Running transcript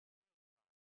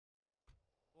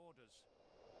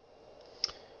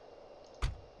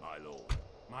lord.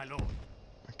 My lord.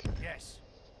 Okay. Yes.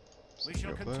 We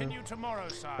shall continue tomorrow,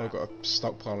 sire. Oh, I've got a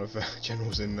stockpile of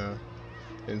generals in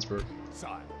Innsbruck.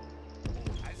 Sire.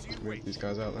 As you Let's wish. move these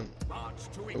guys out then. March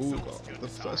to Ooh, exhaustion, got the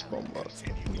first sire. bombard.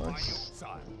 Continue by Nice. your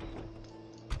sire.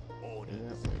 Orders.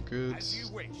 Yeah, we're good. As you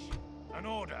wish. An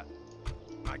order.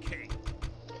 My king.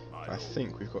 My I lord.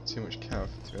 think we've got too much cav,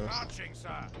 to be honest. Marching,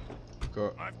 sire. We've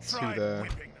got I've 2 tried there,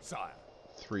 whipping them, sire.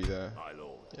 3 there. My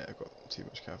lord. Yeah, I've got too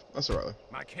much cav. That's alright though.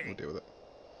 My king. We'll deal with it.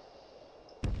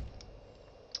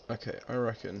 Okay, I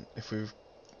reckon if we've...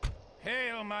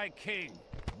 Hail, my king.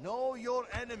 Know your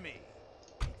enemy.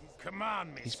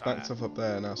 Command me, He's sire. backed off up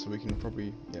there now, so we can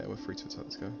probably... Yeah, we're free to attack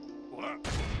this guy. What?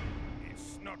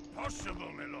 It's not possible,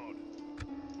 my lord.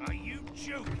 Are you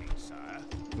joking, sire?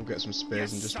 We'll get some spears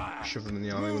Yes, and just sire. shove them in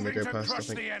the army when they Moving go to past, I crush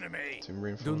think. the enemy. To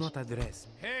reinforce. Do not address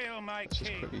me. Hail, my Let's just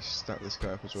king. quickly stack this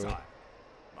guy up as well. Sire.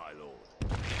 My lord.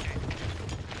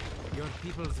 Your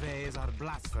people's ways are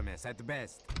blasphemous at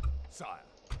best. Sire.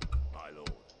 My lord.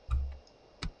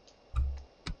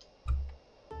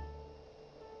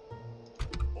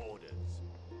 Orders.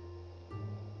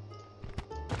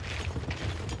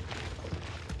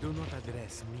 Do not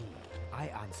address me. I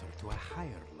answer to a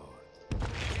higher lord.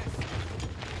 Yes, sire.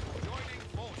 Joining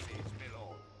forces, my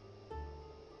lord.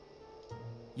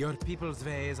 Your people's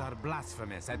ways are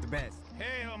blasphemous at best.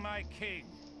 Hail, my king.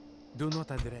 Do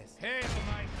not address me. Hail,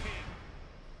 my king.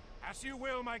 As you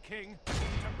will, my king. To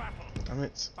battle. Damn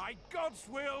it. By God's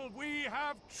will, we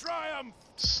have triumphed.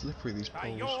 Slippery these By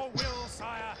poles. your will,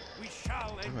 sire, we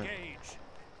shall Damn it. engage.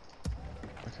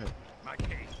 Okay. My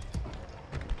king.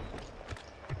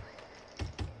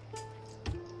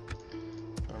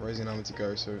 I'm raising an army to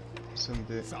go, so send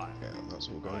it. Sire. Yeah, that's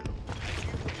all My going. lord. As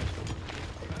you wish.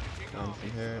 And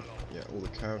from here, yeah, all the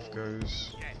cav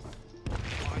goes. Yes.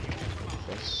 By your command.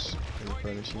 Plus any bonus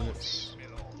Joining units. forces, my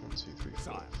lord. 1, 2, 3, 4,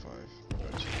 Sire. 5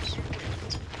 bonus units.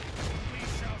 We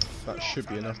shall That should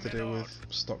be slaughter enough to them, deal my lord. with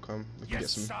Stockholm. We can Yes, get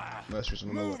some sire. mercenaries on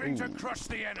the mother. Moving to crush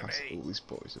the enemy. All these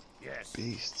boys are Yes.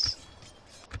 beasts.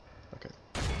 Okay.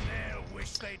 They'll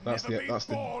wish they'd That's never the been that's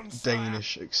the born, sire.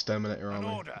 Danish exterminator An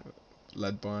army, order.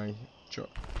 led by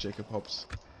Jacob Hobbs.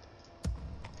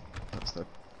 That's their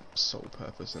sole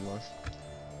purpose in life.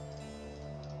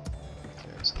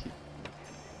 Okay, let's keep.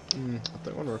 I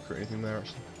don't want to recruit anything there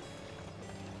actually.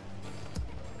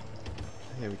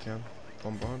 Here we can.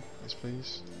 Bombard, yes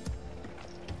please.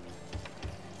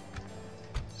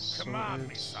 Command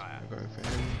me, Sorted. sire. We're going for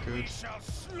him. We Good. shall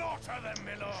slaughter them,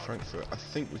 my lord. Frankfurt. I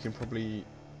think we can probably.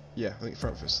 Yeah, I think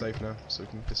Frankfurt's safe now, so we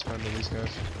can disband all these guys.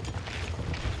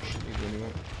 Shouldn't need them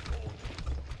anymore.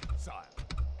 Sire.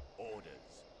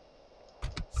 Orders.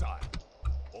 Sire.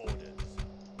 Orders.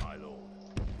 My lord.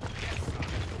 Yes, sire.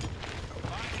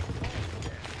 Combining forces.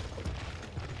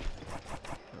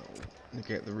 That'll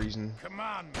negate the reason,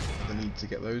 Command me, the sire. need to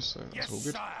get those, so that's Yes, all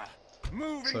good. sire.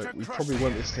 Moving So to we crush probably the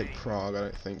won't be able to take enemy. Prague, I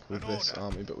don't think, with An this order.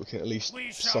 army, but we can at least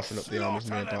We shall soften up the armies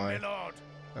slaughter them, nearby, my lord.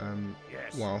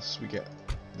 Yes. whilst we get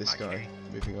this My guy king.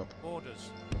 moving up.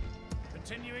 Orders.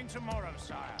 Continuing tomorrow,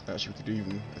 sire. Actually, we could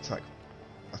even attack.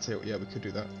 I tell you what, yeah, we could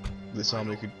do that. This My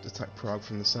army lord. could attack Prague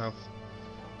from the south.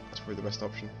 That's probably the best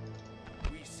option.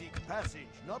 We seek passage,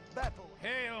 not battle.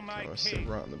 Hail, my I'll sit king.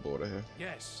 right on the border here.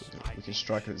 Yes, So my we can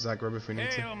strike at Zagreb if we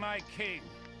need to. Hail, my king.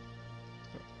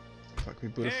 In fact, can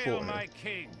we build a Hail, fort my here?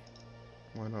 king.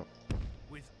 Why not?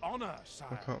 With honor, Why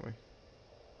sire. can't we?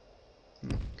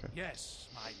 Okay. Yes,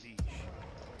 my liege.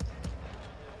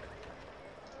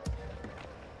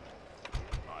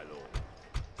 My lord.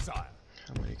 Sire.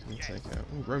 How many can we Yes. take out?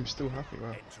 Oh, Rome's still happy, wow.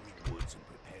 Entering woods and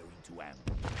preparing to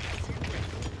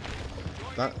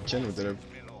ambush. That general did a...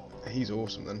 He's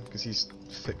awesome then, because he's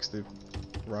fixed the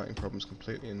writing problems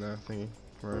completely in their thingy.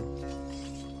 Rome.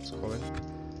 That's quality.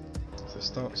 So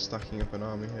start stacking up an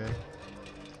army here.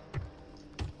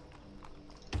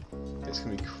 It's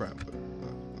gonna be crap, but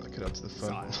that could add to the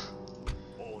fun. Sire.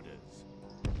 Orders.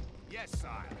 Yes,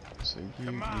 sire. So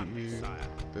Command me, you, sire.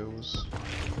 Bills.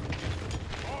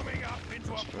 Forming up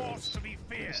into a Suppose. force to be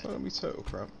feared. It's not gonna be total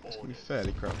crap. It's gonna be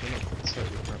fairly crap, but not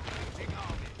totally crap. Mounting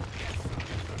army. Yes, sire.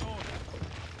 An order.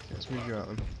 Okay, let's move you out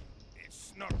then.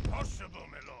 It's not possible,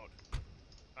 my lord.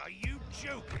 Are you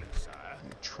joking, sire?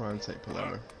 Try and take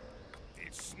Palermo.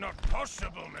 It's not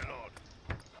possible, my lord.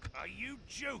 Are you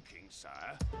joking,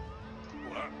 sire?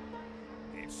 What?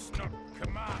 It's not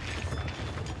command, sire.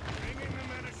 Bringing the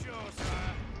men ashore,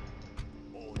 sire.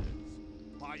 Orders.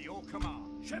 By your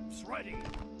command. Ships ready.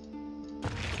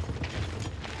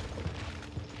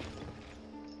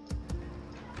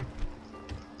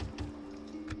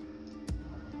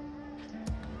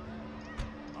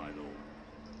 My lord.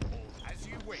 As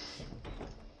you wish.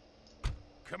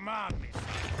 command me, sire.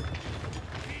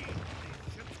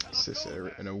 Sits here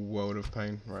in a world of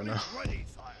pain right now. Ready,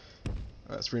 sire.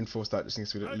 Let's reinforce that just in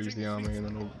case we don't lose the army, and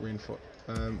then we'll reinforce.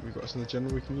 We've got another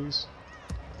general we can use.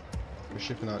 We're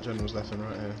shipping out generals left and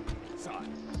right here. Sire.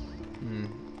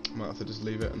 Might have to just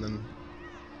leave it and then.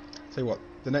 Tell you what,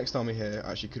 the next army here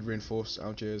actually could reinforce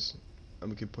Algiers, and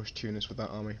we could push Tunis with that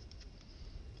army.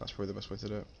 That's probably the best way to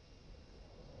do it.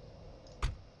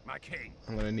 My king.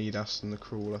 I'm going to need Aston the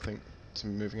Cruel, I think, to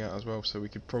be moving out as well. So we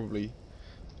could probably,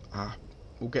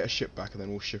 we'll get a ship back and then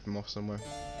we'll ship him off somewhere.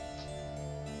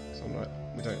 So I'm like,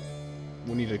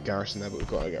 we'll need a garrison there, but we've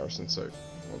got a garrison. So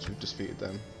once we've defeated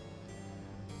them,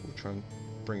 we'll try and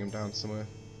bring him down somewhere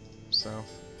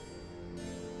south.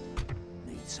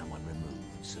 Need someone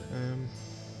removed, sir.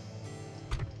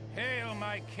 Hail,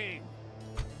 my king.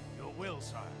 Your will,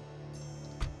 sire.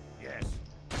 Yes.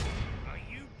 Are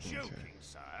you joking,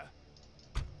 sire?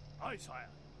 Aye, sire.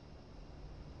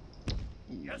 Ooh,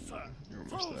 Yes, sir. you're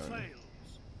Full almost there. sails.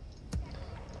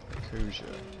 Kosher,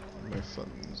 no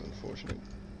funds, unfortunately.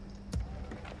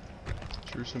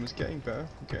 Jerusalem is getting better,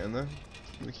 we're getting there.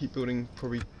 I'm going to keep building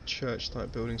probably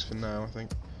church-type buildings for now, I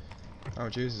think.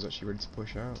 Algiers is actually ready to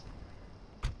push out.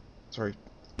 Sorry,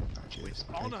 Algiers.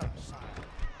 With okay. honor, sire.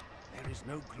 There is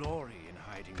no glory in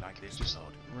hiding like this, Just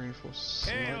Lord. reinforce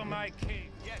Hail, slightly. my king.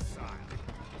 Yes, sire.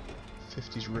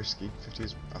 50's risky. 50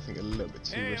 is, I think, a little bit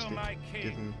too Hail, risky, my king.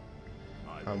 given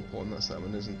how important that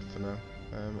settlement isn't for now.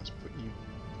 Let's put you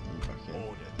back in.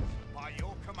 Ordered. By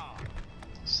your command.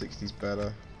 60's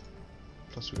better.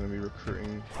 Plus, we're going to be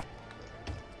recruiting.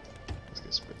 Let's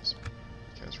get space.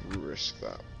 Okay, let's risk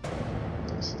that.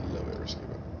 That's a little bit risky,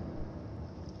 but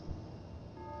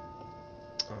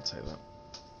I'll take that.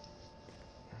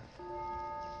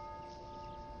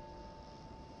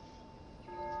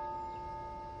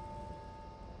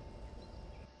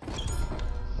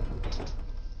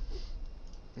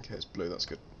 Okay, it's blue, that's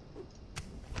good.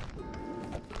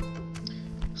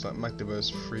 Looks like Magdeburg's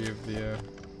free of the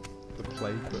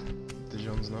plague, but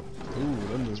Dijon's not.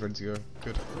 Ooh, London's ready to go.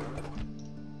 Good.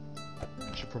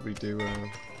 Should probably do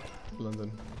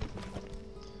London.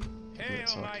 I think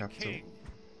it's Hail, our my capital. king.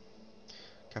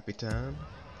 Capitan.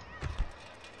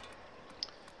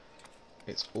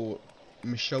 It's all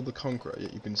Michel the Conqueror,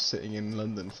 yet you've been sitting in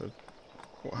London for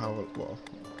what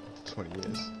 20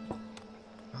 years.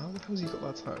 How the hell's he got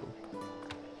that title?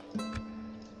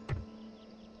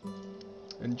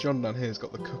 And John down here's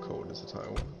got the cuckold as a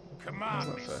title.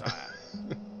 Command me, How's that sire.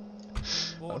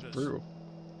 That's Orders. brutal.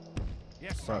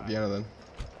 Yes, sire. Right, Vienna then.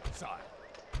 Sire.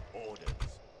 Orders.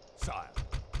 Sire.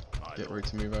 My Get lord. ready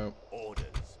to move out. Orders.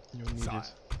 You're needed. Sire.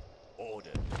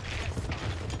 Ordered.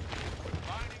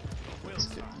 Will, Let's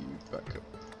get sire. you back up.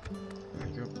 There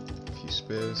you go. A few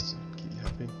spears to keep you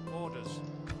happy. Orders.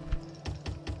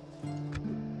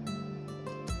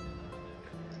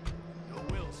 Your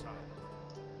will, sire.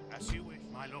 As you wish,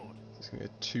 my lord. It's going to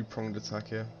be a two-pronged attack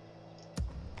here.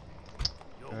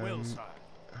 Your will, sire.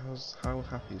 How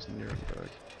happy is Nuremberg?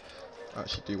 I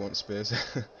actually do want spears.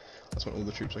 I just want all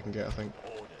the troops I can get, I think.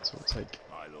 So we'll take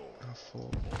My lord. our 4.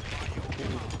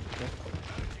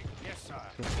 Yes, sire.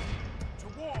 Cool.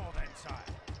 To war, then, sire.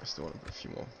 I still want to put a few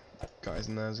more guys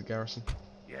in there as a garrison.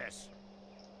 Yes.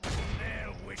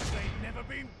 They'll wish they'd never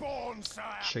been born, sire.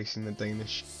 Chasing the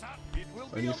Danish. Son, It will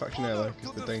Only be a an faction there though, honor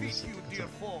because to the Danish. defeat you, dear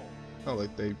foe. Oh,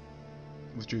 they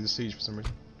withdrew the siege for some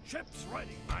reason. Ships ready.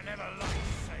 I never liked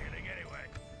sailing anyway.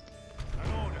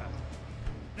 An order.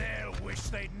 They'll wish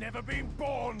they'd never been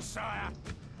born, sire.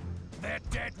 They're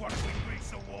dead once we reach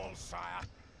the wall, sire.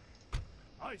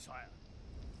 Aye, sire.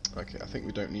 Okay, I think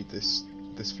we don't need this.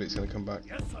 This fleet's going to come back.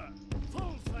 Yes, sir.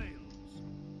 Full sails.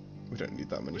 We don't need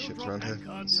that many We'll ships drop around here.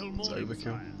 anchor It's until morning, overkill.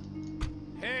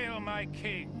 sire. Hail, my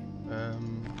king.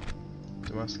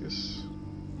 Damascus.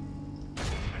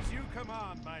 As you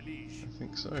command, my liege. I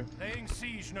think so. Laying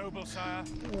siege, noble sire.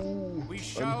 Ooh, We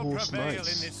shall unhorsed prevail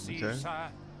knights. in this siege, Okay.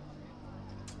 sire.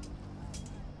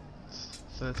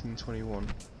 1321.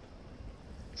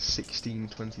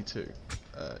 1622.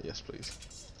 Yes,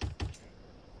 please.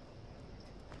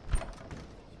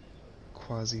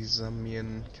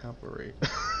 Quasi-Zamian cavalry.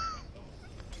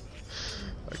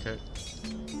 Okay.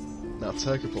 Now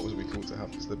Turkoport would be cool to have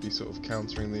because they'd be sort of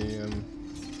countering the.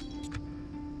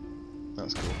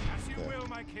 That's cool. As you Yeah. will,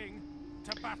 my king.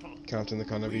 To battle. Countering the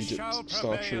kind of We shall Egypt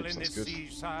style prevail troops. in That's this good.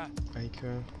 siege, sire.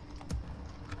 Acre.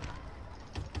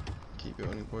 Keep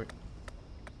building, boy.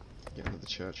 Get into the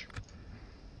church.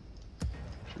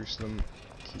 Jerusalem.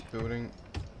 Keep building.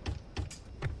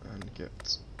 And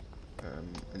get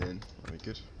an inn. That'll be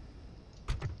good.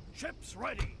 Ships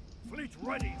ready. Fleet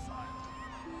ready, sire.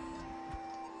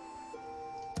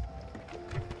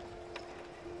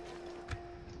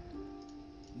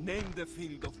 Name the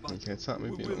field of You battle. can attack me,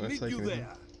 We but you're will not going meet to take you anything.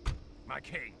 there. My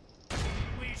king.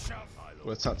 We shall follow.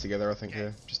 We'll attack together, I think,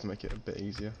 here, Yes. just to make it a bit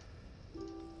easier.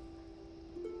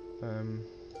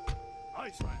 Aye,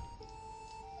 sire.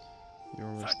 You're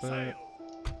almost Set there.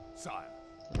 sail. Sire.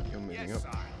 You're moving Yes,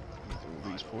 up. sire. With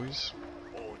all these boys.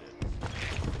 Orders.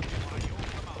 By your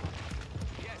command.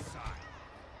 Yes, sire.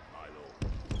 My lord.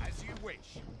 As you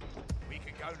wish. We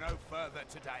can go no further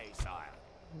today, sire.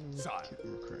 Sire. Keep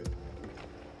them recruited.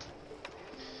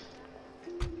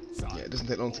 Sire. Yeah, it doesn't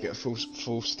take long to get a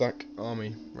full stack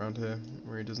army around here. It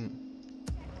really doesn't.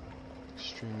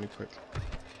 Extremely quick.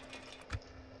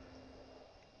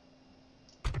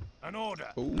 An order.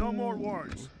 Ooh. No more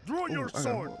words. Draw Ooh, your hang on,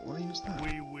 sword. why use that?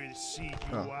 We will see you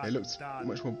Oh, it looked outdone.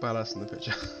 much more badass in the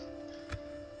picture.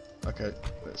 Okay,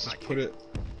 let's just put it,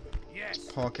 Yes.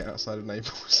 park it outside of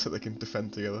Naples so they can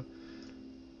defend together.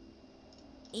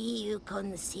 You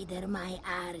consider my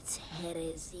arts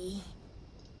heresy?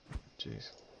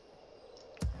 Jeez.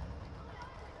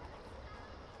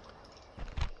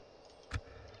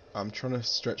 I'm trying to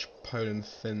stretch Poland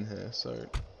thin here, so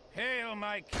Hail,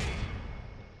 my king.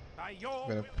 By your I'm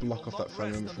going to block off that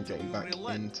family member from getting back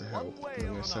in to help. And I'm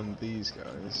going to send these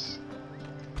guys.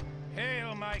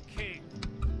 Hail, my king.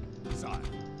 Sire.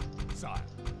 Sire.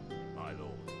 My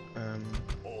lord.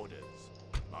 Orders.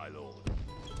 My lord.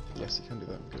 Yes, you can do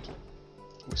that. Good.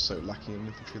 We're so lacking in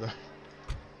infantry though,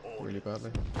 really badly.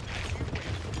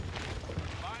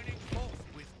 Combining force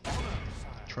with honor,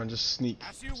 sire. Try and just sneak,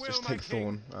 As you will, just my take king.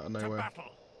 Thorn out of To nowhere,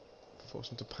 battle. force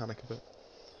them to panic a bit.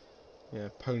 Yeah,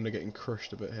 Poland are getting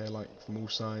crushed a bit here, like from all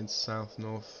sides, south,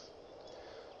 north,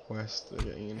 west. They're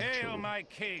getting in Hail, trouble. my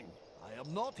king. I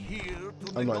am not here to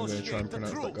I'm not even going to negotiate try and the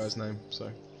pronounce that truth. guy's name,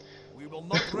 so We will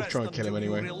not We'll rest try and kill him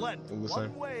until anyway, you relent all the one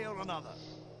same. way or another.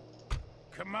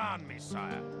 Command me,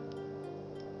 sire.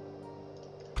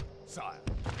 Sire.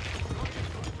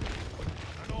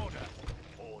 An order.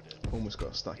 Order. almost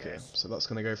got a stack here. Yes. So that's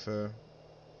going to go for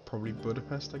probably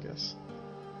Budapest, I guess.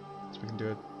 So we can do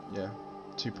a, yeah,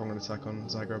 two-pronged attack on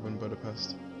Zagreb and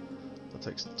Budapest. That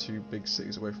takes two big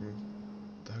cities away from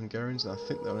the Hungarians, and I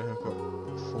think they only have got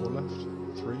 4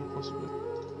 left, 3 possibly.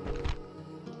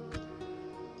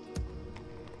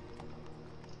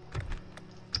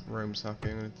 Rome's happy.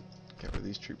 I'm going to get rid of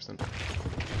these troops then.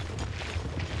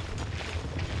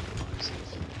 See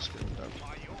if you can scream down.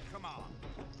 By your command,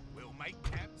 we'll make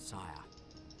camp. Sire.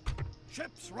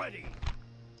 Ships ready.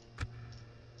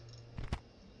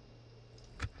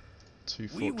 2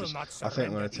 We will fortresses. not I think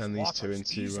I'm going surrender to turn these these two waters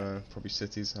into easily. probably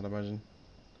cities, I'd imagine.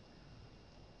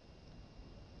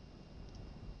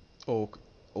 Or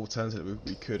alternatively,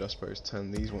 we could, I suppose,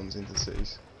 turn these ones into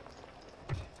cities.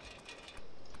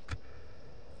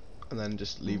 And then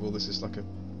just leave all this as like a,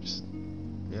 just,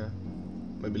 yeah.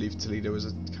 Maybe leave Toledo as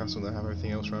a castle and then have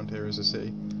everything else around here as a city.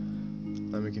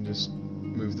 Then we can just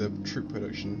move the troop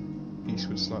production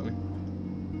eastward slightly.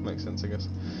 Makes sense, I guess.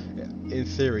 Yeah, in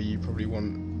theory, you probably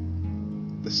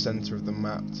want the centre of the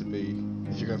map to be,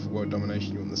 if you're going for world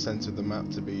domination, you want the centre of the map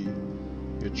to be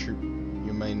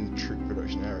your main troop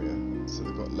production area, so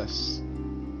they've got less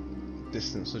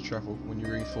distance to travel when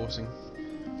you're reinforcing.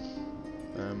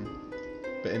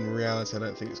 But in reality, I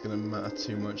don't think it's going to matter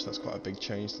too much. That's quite a big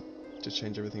change to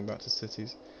change everything back to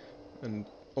cities, and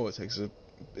all it takes is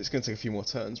it's going to take a few more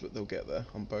turns, but they'll get there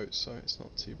on boats, so it's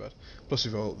not too bad. Plus,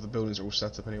 the buildings are all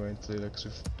set up anyway in Toledo because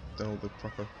we've done all the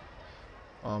proper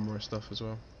armour and stuff as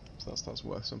well, so that's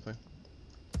worth something.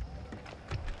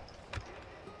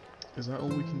 Is that all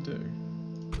we can do?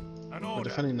 An We're order.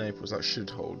 defending Naples, that should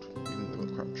hold, even though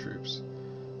they've got crap troops.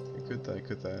 Good there,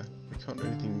 good there. We can't do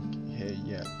anything here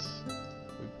yet.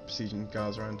 We're besieging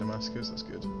Gaza and Damascus, that's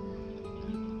good.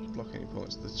 Blocking any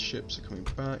points, the ships are coming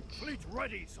back. Fleet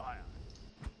ready, sire.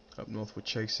 Up north we're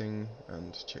chasing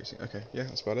and chasing. Okay, yeah,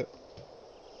 that's about it.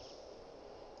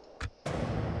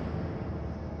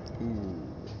 Ooh.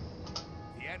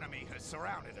 The enemy has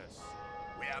surrounded us.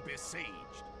 We are besieged.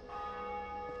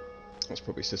 That's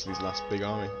probably Sicily's last big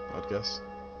army, I'd guess.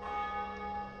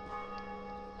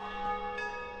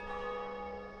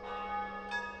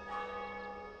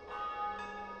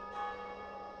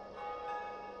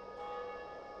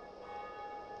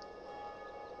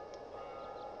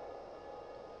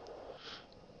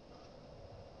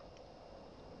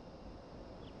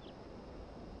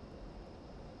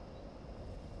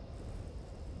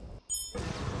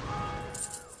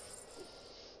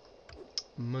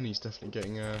 Money's definitely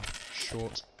getting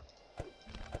short.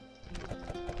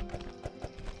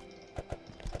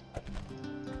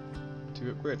 Do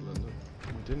you upgrade London?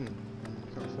 We didn't.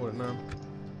 Can't afford it now.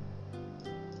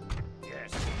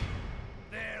 Yes.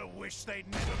 wish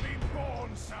they'd never been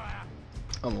born, sire.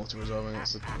 I'm auto-resolving,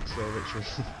 it's a clear victory.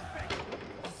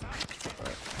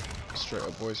 Alright, straight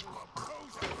up, boys.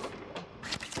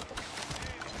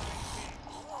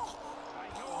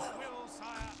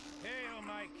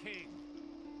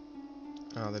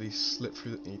 Ah, that he slipped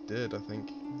through the... He did, I think.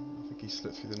 I think he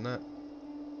slipped through the net.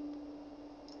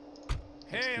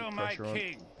 Hail my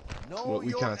king! Well,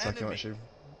 we can attack him, actually.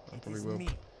 I probably will. Me,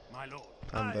 my lord.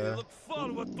 And I look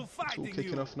forward to it's all fighting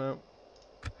kicking you. off now.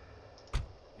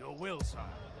 Your will, sire.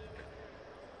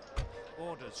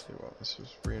 Orders. See what, this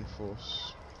was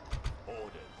reinforced.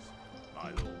 Orders,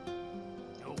 my lord.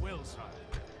 Your will, sire.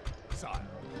 Sire.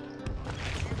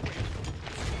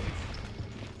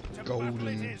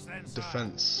 Golden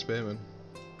defense spearmen.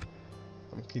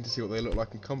 I'm keen to see what they look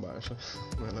like in combat, actually.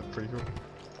 They look pretty cool.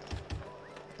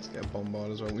 Let's get a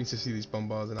bombard as well. We need to see these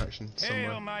bombards in action somewhere.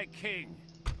 Hail my king!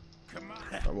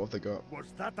 Right, what have they got?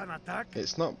 Was that an attack?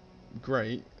 It's not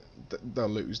great. They'll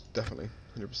lose, definitely.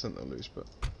 100% they'll lose, but...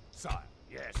 Sire.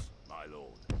 Yes, my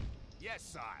lord. Yes,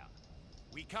 sire.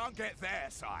 We can't get there,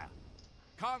 sire.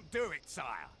 Can't do it,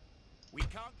 sire. We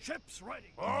can't... Ships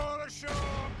ready. All ashore!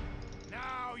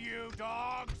 Now, you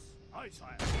dogs! Aye,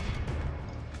 sire.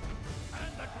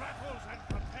 And the grapples and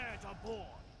prepare to board.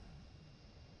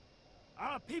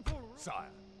 Our people... Sire.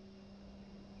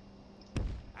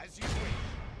 As you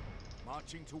wish.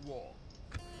 Marching to war.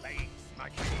 Late, my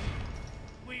king.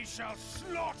 We shall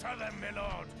slaughter them, my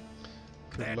lord.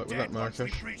 Good luck with that,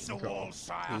 Marrakesh. We've We've got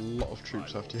a lot of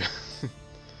troops after you. So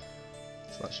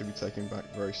that should be taken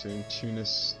back very soon.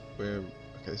 Tunis, we're...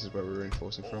 Okay, this is where we're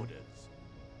reinforcing from.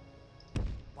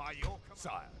 By your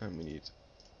sire. And we need...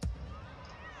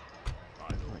 My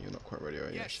lord. Oh, you're not quite ready, are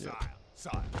you? Yes, Actually, sire.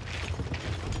 Sire.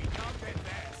 We can't get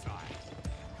there, sire.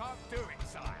 Can't do it,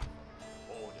 sire.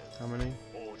 Orders. How many?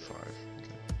 Orders. 5.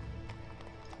 Okay.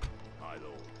 My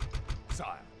lord.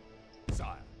 Sire.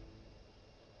 Sire.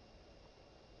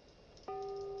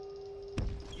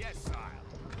 Yes, sire.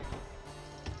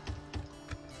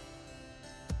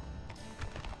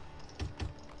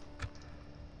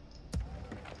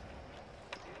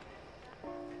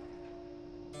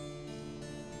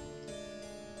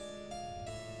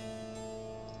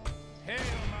 Hail,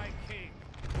 my king.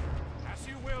 As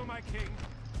you will, my king,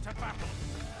 to battle.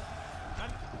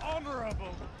 An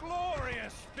honorable,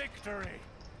 glorious victory.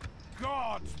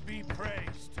 God be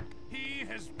praised. He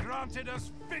has granted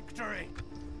us victory.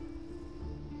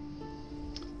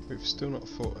 We've still not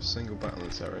fought a single battle in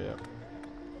this area yet.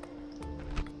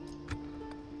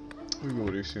 We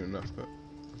will do soon enough, but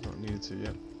we've not needed to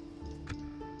yet.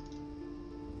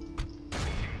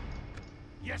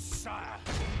 Yes, sire.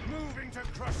 Moving to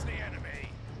crush the enemy.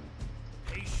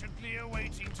 Patiently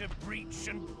awaiting to breach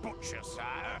and butcher,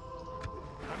 sire.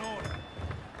 An order.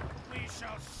 We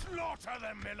shall slaughter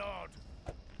them, my lord.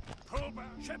 Pull back.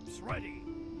 Ships ready.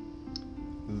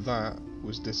 That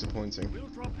was disappointing. We'll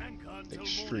drop anchor until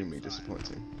Extremely morning, sire.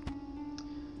 disappointing.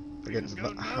 Against go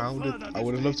that, no how further did I this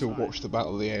would have loved to day, have sire. watched the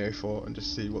battle of the AA fought and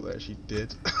just see what they actually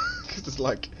did. Because it's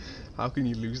like, how can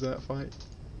you lose that fight?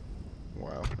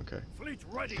 Wow. Okay. Fleet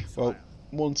ready, sire. Well,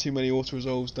 one too many auto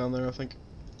resolves down there, I think.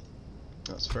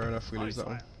 That's fair enough. We Aye, lose that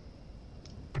one. sire.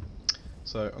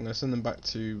 So I'm going to send them back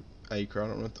to Acre. I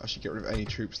don't want to actually get rid of any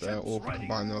troops there or Ships ready.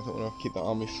 combine them. I thought I'll keep that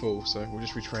army full, so we'll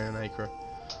just retrain on Acre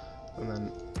and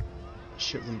then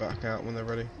ship them back out when they're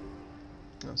ready.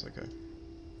 That's okay.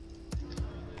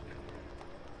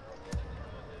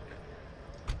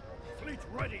 Fleet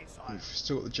ready, sire. We've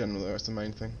still got the general there. That's the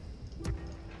main thing.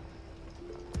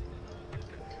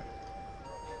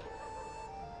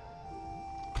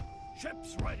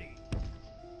 Ships ready.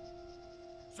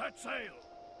 Set sail.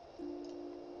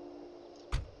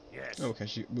 Yes. Okay,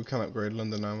 so we can upgrade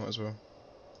London now, might as well.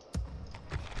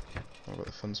 I've got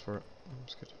the funds for it.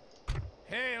 That's good.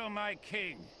 Hail, my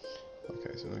king.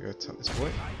 Okay, so I'm going to go attack this boy.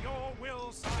 By your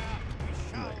will, sire,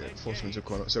 we shall There you go, force him engage. into a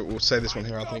corner. So we'll save this one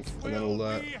here, I think, By and then God's we'll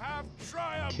will, we have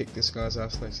triumphed. kick this guy's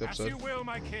ass next As you episode. will,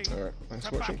 my king. Alright, thanks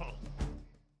To for watching. battle.